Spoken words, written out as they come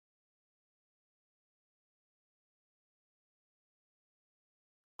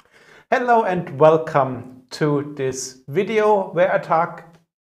Hello and welcome to this video where I talk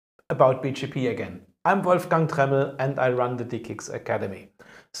about BGP again. I'm Wolfgang Tremmel and I run the DE-CIX Academy.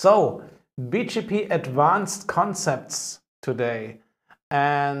 So, BGP advanced concepts today,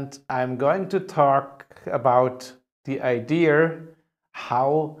 and I'm going to talk about the idea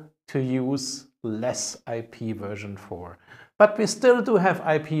how to use less IP version 4. But we still do have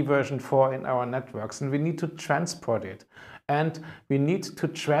IP version 4 in our networks and we need to transport it. And we need to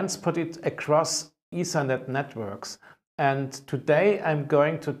transport it across Ethernet networks. And today I'm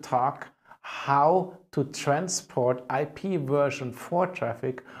going to talk how to transport IP version 4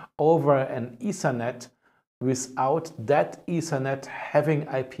 traffic over an Ethernet without that Ethernet having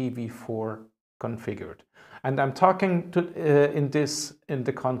IPv4 configured. And I'm talking in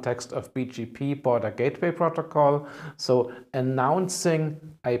the context of BGP, Border Gateway Protocol, so announcing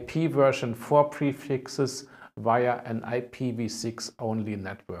IP version 4 prefixes via an IPv6-only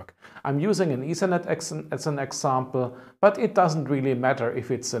network. I'm using an Ethernet as an example, but it doesn't really matter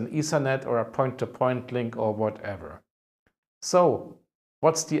if it's an Ethernet or a point-to-point link or whatever. So,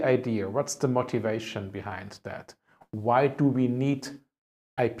 what's the idea? What's the motivation behind that? Why do we need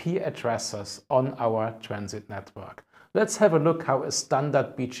IP addresses on our transit network? Let's have a look how a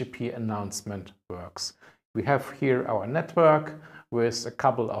standard BGP announcement works. We have here our network with a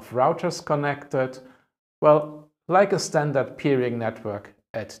couple of routers connected. Well, like a standard peering network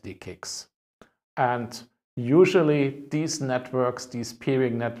at DE-CIX. And usually these networks, these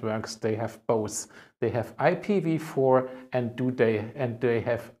peering networks, they have both. They have IPv4 and they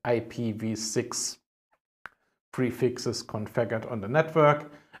have IPv6 prefixes configured on the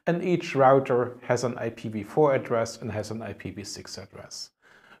network, and each router has an IPv4 address and has an IPv6 address.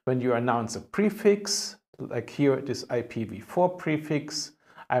 When you announce a prefix, like here it is IPv4 prefix,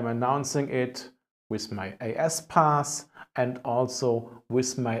 I'm announcing it with my AS path and also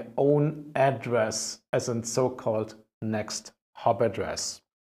with my own address as a so-called next hop address.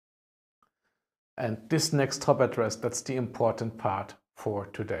 And this next hop address, that's the important part for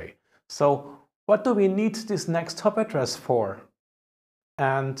today. So what do we need this next hop address for?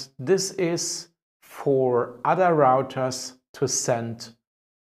 And this is for other routers to send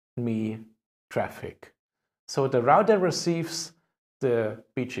me traffic. So the router receives the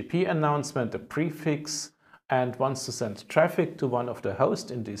BGP announcement, the prefix, and wants to send traffic to one of the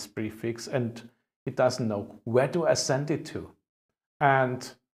hosts in this prefix, and it doesn't know where do I send it to.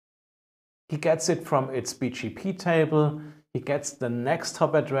 And he gets it from its BGP table. He gets the next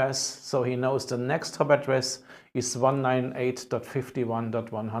hop address, so he knows the next hop address is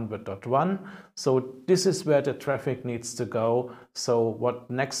 198.51.100.1. So this is where the traffic needs to go. So what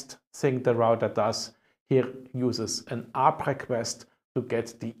next thing the router does, he uses an ARP request to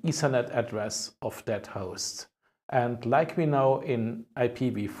get the Ethernet address of that host. And like we know in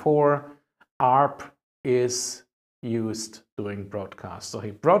IPv4, ARP is used during broadcast. So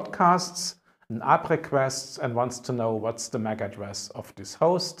he broadcasts an ARP request and wants to know what's the MAC address of this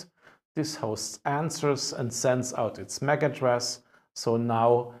host. This host answers and sends out its MAC address. So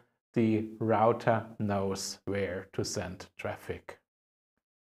now the router knows where to send traffic.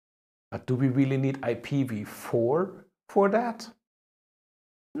 But do we really need IPv4 for that?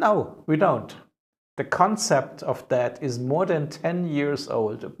 No, we don't. The concept of that is more than 10 years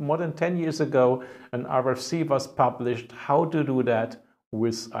old. More than 10 years ago, an RFC was published how to do that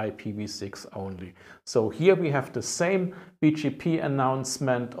with IPv6 only. So here we have the same BGP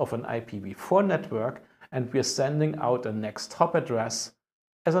announcement of an IPv4 network, and we're sending out a next hop address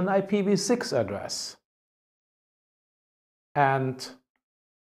as an IPv6 address. And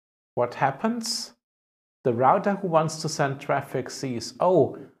what happens? The router who wants to send traffic sees,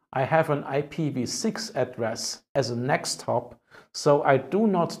 oh, I have an IPv6 address as a next hop, so I do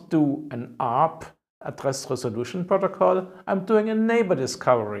not do an ARP, address resolution protocol, I'm doing a neighbor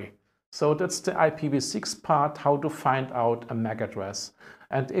discovery. So that's the IPv6 part, how to find out a MAC address.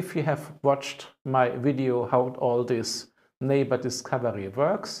 And if you have watched my video how all this neighbor discovery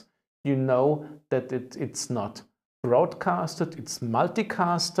works, you know that it's not broadcasted, it's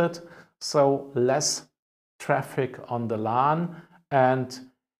multicasted, so less traffic on the LAN, and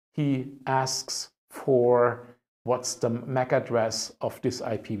he asks for what's the MAC address of this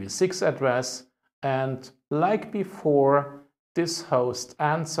IPv6 address, and like before, this host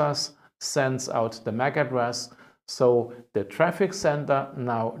answers, sends out the MAC address, so the traffic sender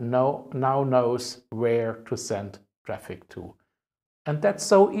now knows where to send traffic to. And that's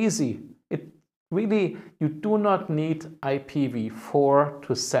so easy. Really, you do not need IPv4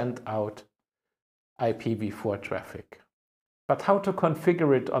 to send out IPv4 traffic. But how to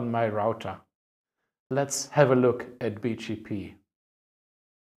configure it on my router? Let's have a look at BGP.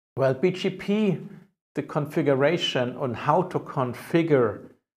 Well, BGP, the configuration on how to configure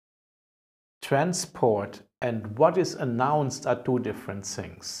transport and what is announced are two different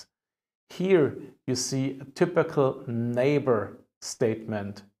things. Here you see a typical neighbor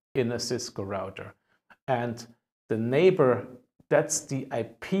statement in a Cisco router. And the neighbor, that's the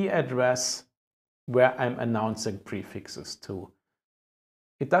IP address where I'm announcing prefixes to.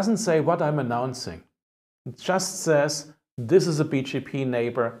 It doesn't say what I'm announcing. It just says, this is a BGP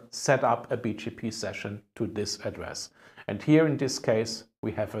neighbor, set up a BGP session to this address. And here in this case,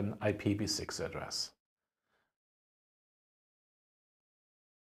 we have an IPv6 address.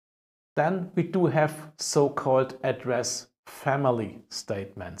 Then we do have so-called address family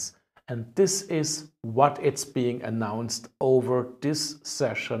statements. And this is what it's being announced over this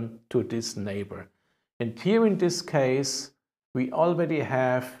session to this neighbor. And here in this case, we already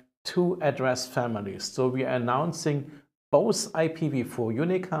have two address families. So we are announcing both IPv4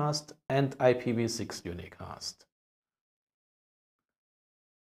 unicast and IPv6 unicast.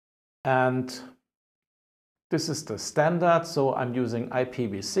 And this is the standard. So I'm using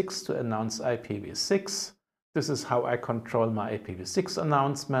IPv6 to announce IPv6. This is how I control my IPv6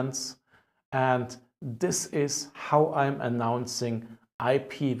 announcements. And this is how I'm announcing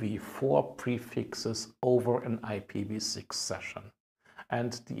IPv4 prefixes over an IPv6 session.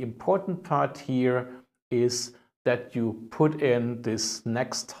 And the important part here is that you put in this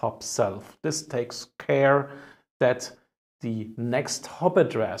next hop self. This takes care that the next hop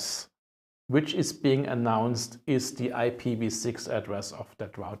address which is being announced is the IPv6 address of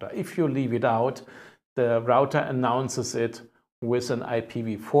that router. If you leave it out, the router announces it with an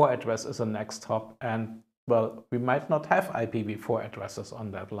IPv4 address as a next hop, and well, we might not have IPv4 addresses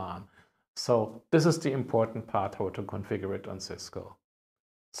on that LAN. So this is the important part, how to configure it on Cisco.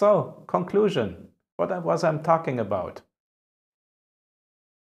 So, conclusion, what was I talking about?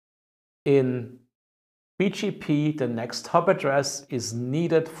 In BGP, the next hop address is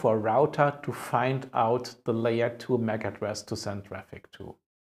needed for router to find out the layer 2 MAC address to send traffic to.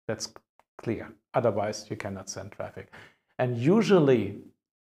 That's clear. Otherwise, you cannot send traffic. And usually,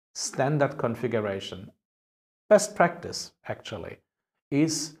 standard configuration, best practice actually,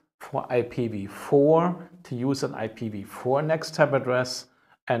 is for IPv4 to use an IPv4 next hop address,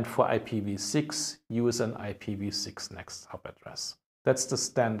 and for IPv6 use an IPv6 next hop address. That's the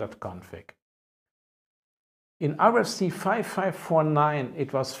standard config. In RFC 5549,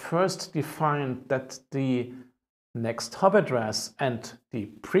 it was first defined that the next hop address and the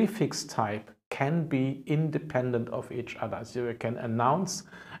prefix type can be independent of each other. So you can announce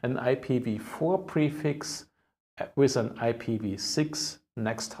an IPv4 prefix with an IPv6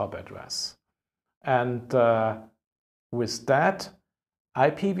 next hop address. And with that,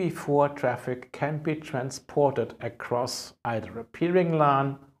 IPv4 traffic can be transported across either a peering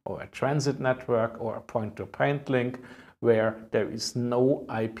LAN or a transit network or a point-to-point link where there is no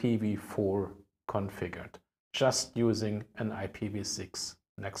IPv4 configured, just using an IPv6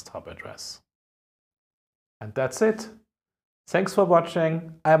 next hop address. And that's it. Thanks for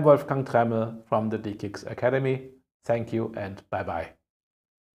watching. I'm Wolfgang Tremmel from the DE-CIX Academy. Thank you and bye-bye.